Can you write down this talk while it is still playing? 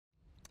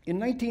In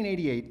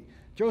 1988,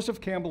 Joseph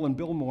Campbell and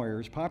Bill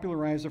Moyers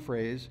popularized the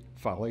phrase,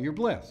 follow your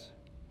bliss.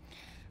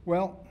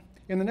 Well,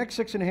 in the next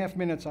 6.5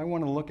 minutes, I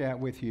want to look at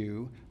with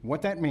you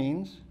what that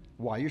means,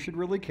 why you should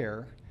really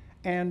care,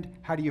 and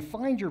how do you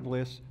find your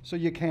bliss so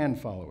you can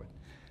follow it.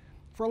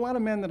 For a lot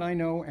of men that I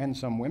know, and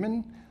some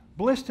women,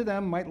 bliss to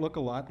them might look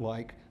a lot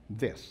like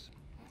this.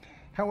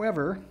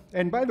 However,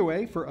 and by the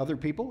way, for other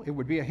people, it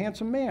would be a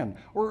handsome man,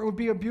 or it would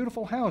be a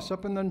beautiful house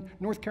up in the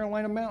North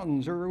Carolina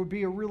mountains, or it would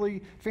be a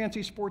really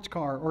fancy sports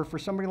car, or for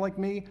somebody like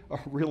me, a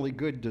really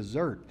good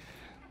dessert.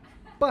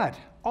 But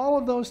all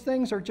of those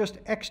things are just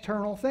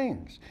external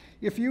things.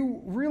 If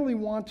you really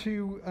want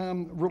to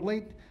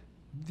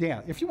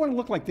if you want to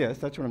look like this,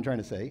 that's what I'm trying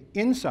to say,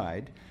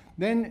 inside,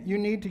 then you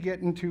need to get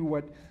into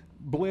what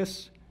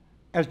bliss,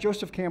 as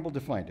Joseph Campbell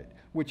defined it,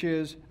 which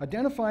is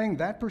identifying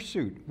that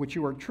pursuit which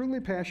you are truly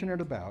passionate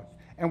about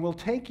and will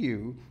take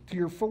you to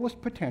your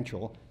fullest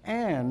potential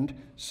and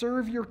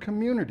serve your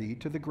community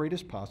to the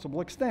greatest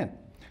possible extent.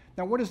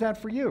 Now, what is that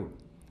for you?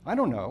 I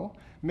don't know.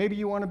 Maybe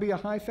you want to be a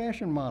high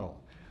fashion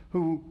model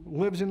who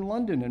lives in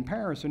London and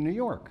Paris and New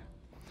York.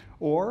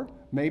 Or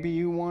maybe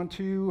you want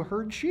to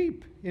herd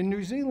sheep in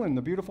New Zealand,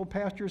 the beautiful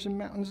pastures and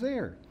mountains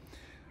there.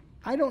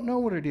 I don't know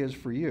what it is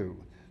for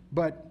you,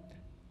 but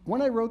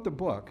when I wrote the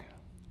book,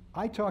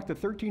 I talked to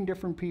 13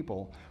 different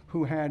people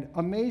who had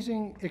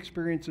amazing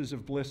experiences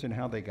of bliss and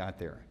how they got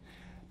there.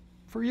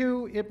 For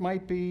you, it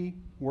might be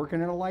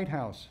working at a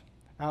lighthouse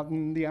out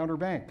in the Outer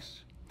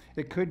Banks.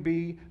 It could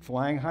be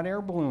flying hot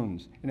air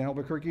balloons in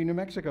Albuquerque, New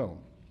Mexico.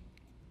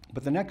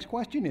 But the next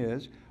question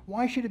is,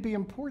 why should it be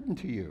important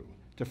to you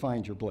to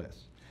find your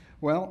bliss?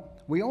 Well,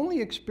 we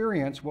only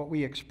experience what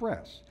we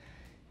express.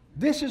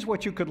 This is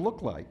what you could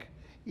look like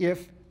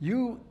if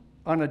you,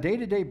 on a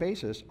day-to-day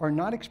basis, are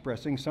not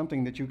expressing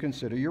something that you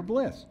consider your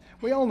bliss.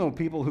 We all know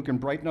people who can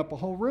brighten up a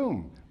whole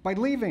room by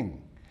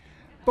leaving.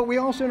 But we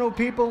also know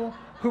people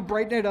who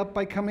brighten it up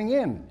by coming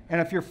in. And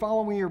if you're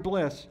following your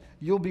bliss,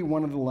 you'll be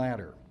one of the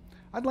latter.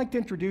 I'd like to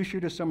introduce you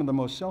to some of the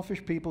most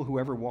selfish people who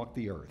ever walked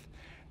the earth.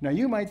 Now,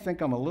 you might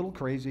think I'm a little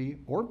crazy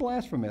or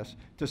blasphemous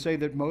to say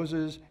that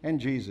Moses and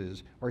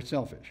Jesus are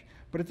selfish,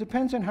 but it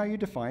depends on how you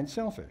define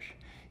selfish.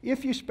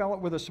 If you spell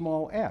it with a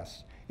small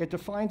s, it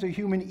defines a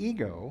human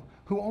ego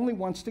who only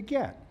wants to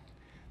get.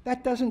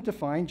 That doesn't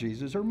define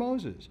Jesus or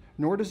Moses,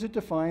 nor does it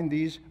define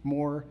these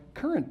more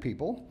current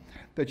people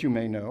that you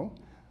may know.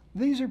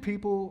 These are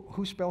people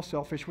who spell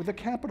selfish with a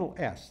capital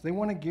S. They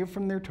want to give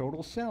from their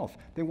total self.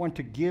 They want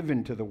to give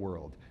into the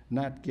world,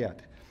 not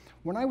get.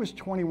 When I was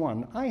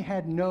 21, I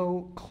had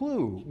no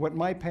clue what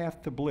my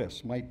path to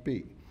bliss might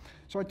be.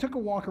 So I took a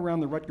walk around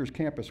the Rutgers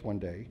campus one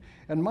day,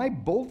 and my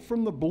bolt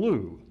from the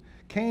blue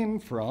came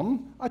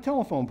from a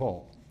telephone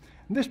pole.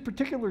 And this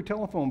particular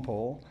telephone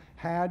pole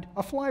had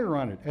a flyer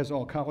on it, as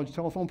all college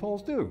telephone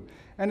poles do.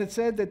 And it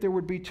said that there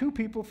would be 2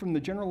 people from the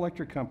General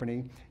Electric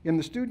Company in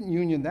the student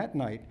union that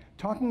night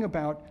talking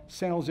about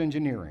sales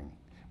engineering,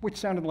 which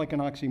sounded like an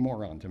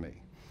oxymoron to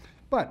me.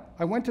 But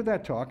I went to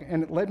that talk,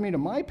 and it led me to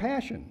my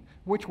passion,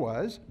 which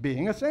was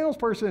being a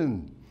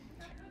salesperson.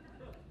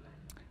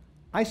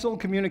 I sold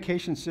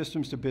communication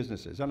systems to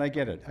businesses, and I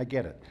get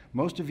it.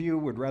 Most of you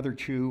would rather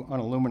chew on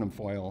aluminum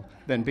foil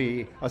than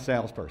be a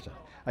salesperson.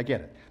 I get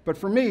it. But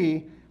for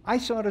me, I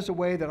saw it as a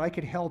way that I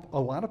could help a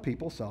lot of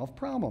people solve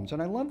problems,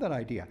 and I love that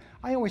idea.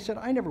 I always said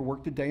I never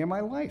worked a day in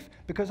my life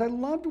because I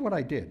loved what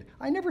I did.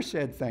 I never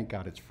said, thank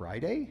God it's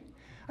Friday.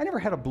 I never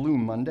had a blue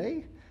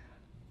Monday.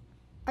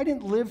 I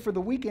didn't live for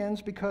the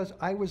weekends because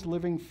I was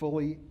living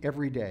fully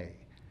every day.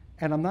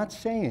 And I'm not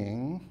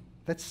saying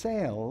that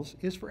sales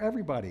is for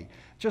everybody,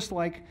 just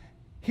like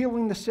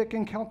healing the sick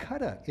in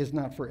Calcutta is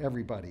not for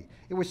everybody.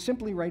 It was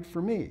simply right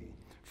for me.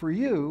 For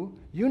you,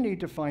 you need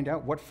to find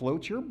out what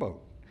floats your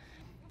boat.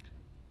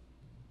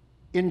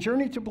 In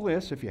Journey to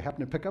Bliss, if you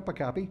happen to pick up a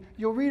copy,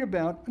 you'll read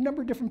about a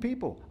number of different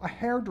people. A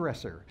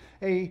hairdresser,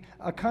 a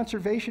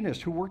conservationist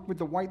who worked with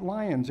the white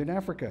lions in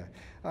Africa,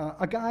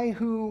 a guy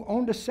who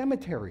owned a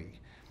cemetery,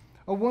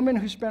 a woman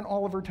who spent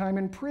all of her time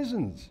in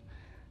prisons.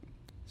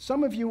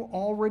 Some of you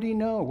already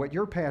know what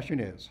your passion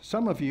is.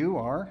 Some of you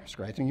are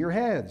scratching your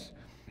heads.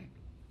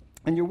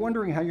 And you're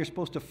wondering how you're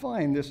supposed to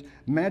find this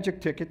magic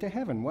ticket to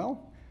heaven.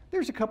 Well,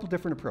 there's a couple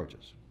different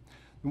approaches.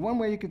 The one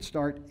way you could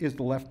start is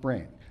the left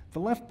brain. The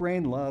left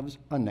brain loves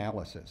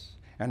analysis.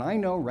 And I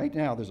know right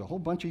now there's a whole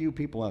bunch of you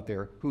people out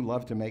there who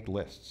love to make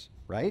lists,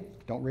 right?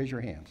 Don't raise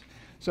your hands.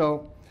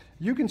 So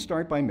you can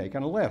start by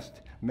making a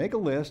list. Make a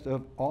list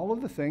of all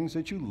of the things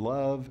that you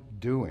love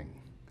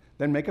doing.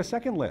 Then make a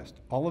second list,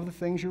 all of the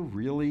things you're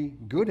really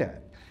good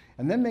at.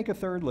 And then make a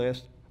third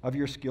list of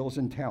your skills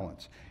and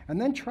talents. And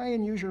then try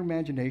and use your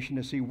imagination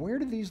to see where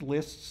do these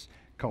lists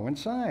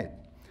coincide,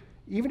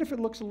 even if it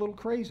looks a little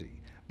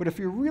crazy. But if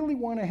you really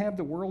want to have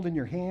the world in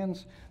your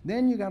hands,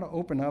 then you got to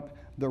open up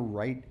the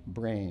right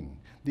brain,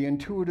 the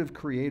intuitive,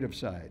 creative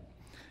side.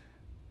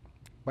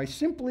 By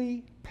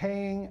simply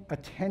paying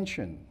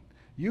attention,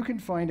 you can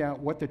find out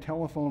what the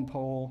telephone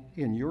pole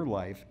in your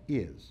life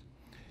is.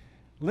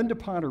 Linda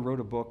Potter wrote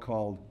a book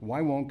called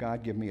Why Won't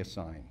God Give Me a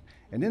Sign?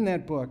 And in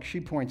that book, she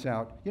points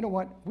out, you know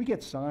what? We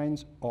get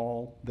signs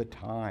all the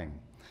time.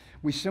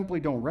 We simply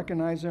don't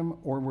recognize them,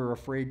 or we're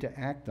afraid to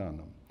act on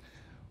them.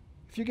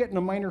 If you get in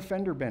a minor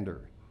fender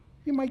bender,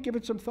 you might give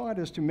it some thought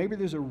as to maybe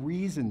there's a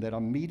reason that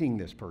I'm meeting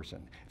this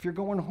person. If you're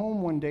going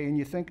home one day and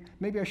you think,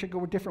 maybe I should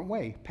go a different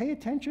way, pay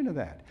attention to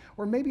that.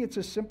 Or maybe it's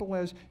as simple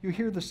as you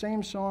hear the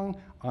same song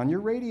on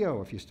your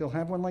radio. If you still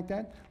have one like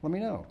that, let me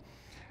know.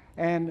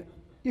 And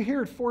you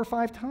hear it 4 or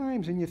 5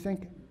 times and you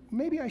think,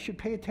 maybe I should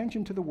pay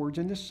attention to the words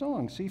in this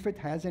song, see if it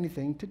has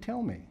anything to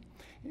tell me.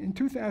 In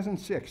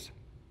 2006,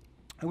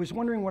 I was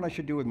wondering what I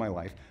should do with my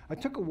life. I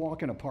took a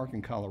walk in a park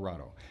in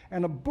Colorado,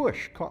 and a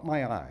bush caught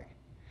my eye.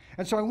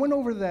 And so I went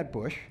over to that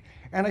bush,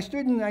 and I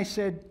stood and I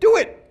said, do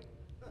it!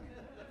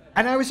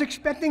 And I was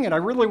expecting it, I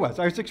really was.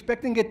 I was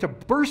expecting it to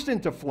burst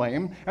into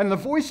flame, and the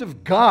voice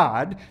of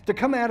God to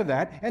come out of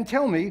that and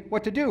tell me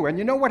what to do. And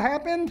you know what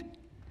happened?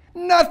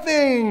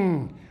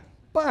 Nothing!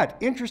 But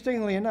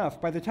interestingly enough,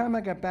 by the time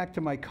I got back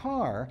to my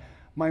car,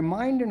 my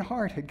mind and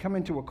heart had come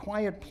into a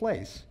quiet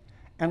place,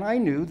 and I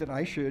knew that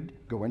I should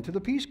go into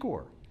the Peace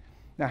Corps.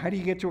 Now, how do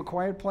you get to a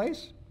quiet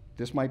place?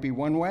 This might be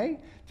one way.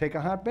 Take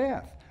a hot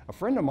bath. A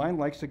friend of mine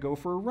likes to go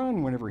for a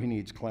run whenever he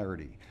needs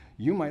clarity.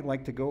 You might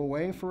like to go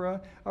away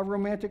for a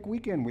romantic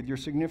weekend with your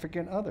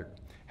significant other.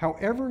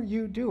 However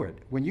you do it,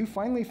 when you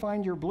finally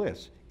find your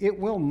bliss, it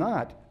will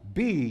not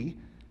be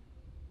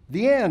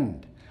the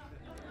end.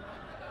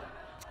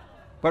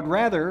 But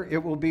rather,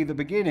 it will be the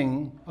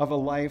beginning of a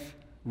life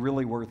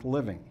really worth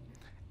living.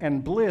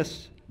 And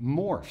bliss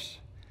morphs.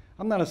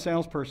 I'm not a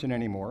salesperson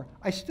anymore.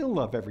 I still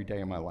love every day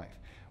of my life.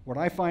 What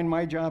I find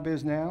my job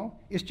is now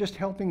is just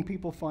helping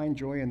people find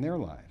joy in their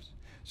lives.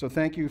 So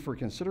thank you for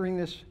considering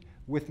this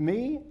with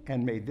me,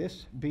 and may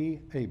this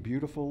be a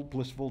beautiful,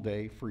 blissful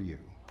day for you.